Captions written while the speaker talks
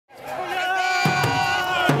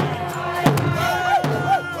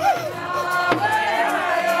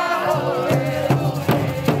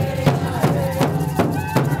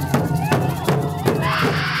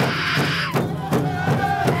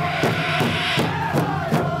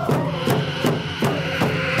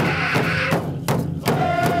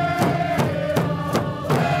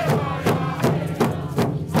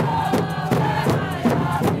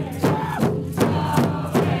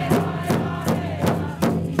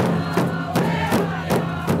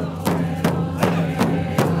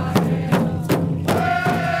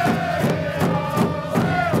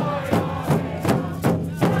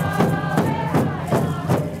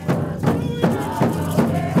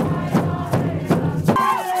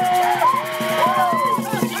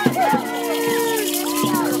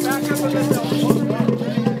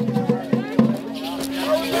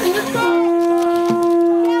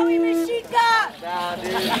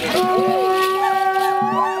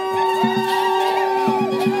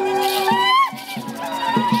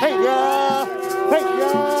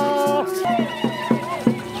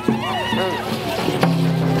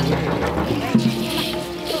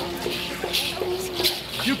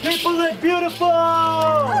You people look beautiful!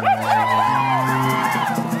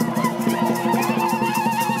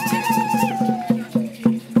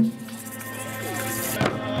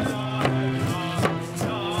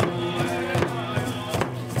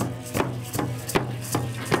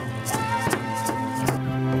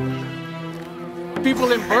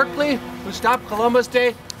 People in Berkeley who stopped Columbus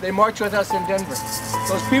Day, they march with us in Denver.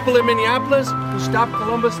 Those people in Minneapolis who stopped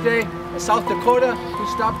Columbus Day, in South Dakota who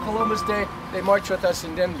stopped Columbus Day, they march with us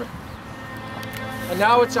in Denver. And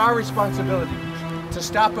now it's our responsibility to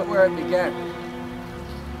stop it where it began.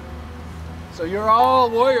 So you're all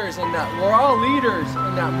warriors in that. We're all leaders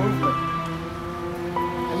in that movement.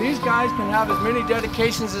 And these guys can have as many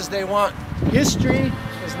dedications as they want. History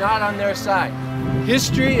is not on their side.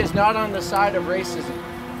 History is not on the side of racism.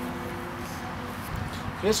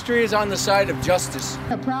 History is on the side of justice.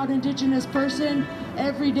 A proud Indigenous person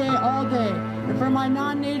every day, all day. And for my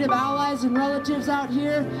non-Native allies and relatives out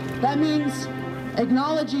here, that means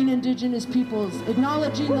acknowledging Indigenous peoples,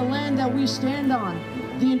 acknowledging the land that we stand on,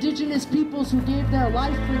 the Indigenous peoples who gave their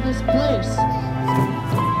life for this place.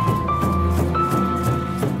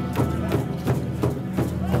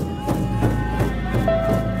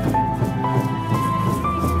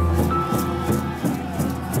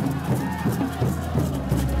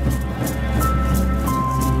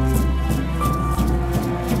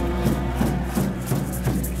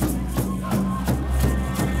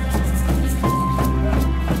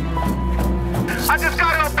 I just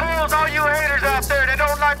gotta oppose all you haters out there that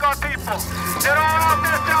don't like our people. They're all out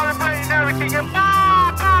there celebrating everything and boo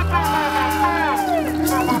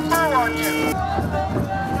on you.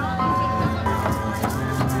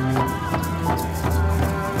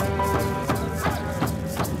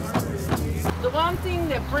 The one thing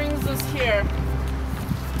that brings us here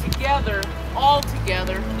together, all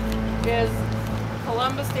together, is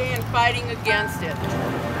Columbus Day and fighting against it.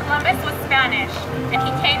 Columbus was Spanish, and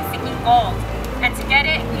he came seeking gold. And to get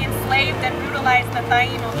it, he enslaved and brutalized the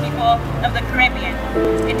Taino people of the Caribbean.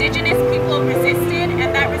 Indigenous people resisted,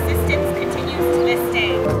 and that resistance continues to this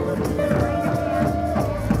day.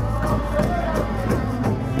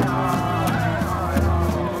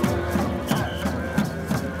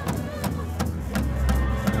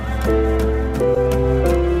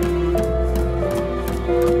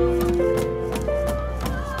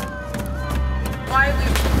 Why we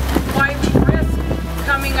risk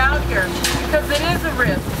coming out here? Because it is a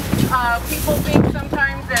risk. People think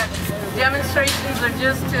sometimes that demonstrations are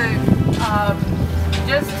just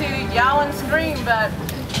to yell and scream, but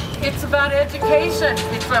it's about education.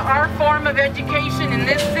 It's our form of education in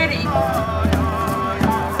this city.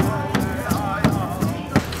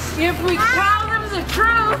 If we tell them the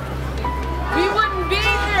truth, we wouldn't be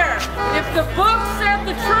here. If the book said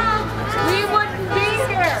the truth, we wouldn't be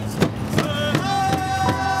here.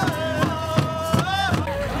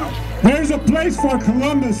 There's a place for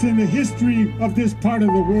Columbus in the history of this part of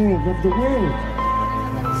the world,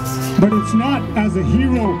 But it's not as a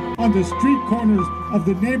hero on the street corners of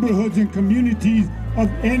the neighborhoods and communities of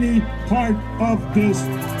any part of this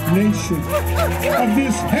nation, of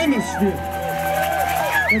this hemisphere.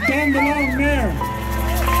 It don't belong there.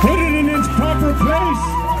 Put it in its proper place,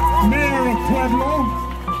 Mayor of Pueblo.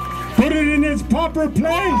 Put it in its proper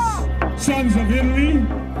place, sons of Italy.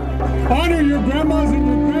 Honor your grandmas and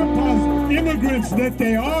your grandpas, immigrants that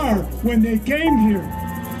they are when they came here.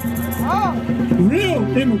 Real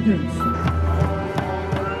immigrants.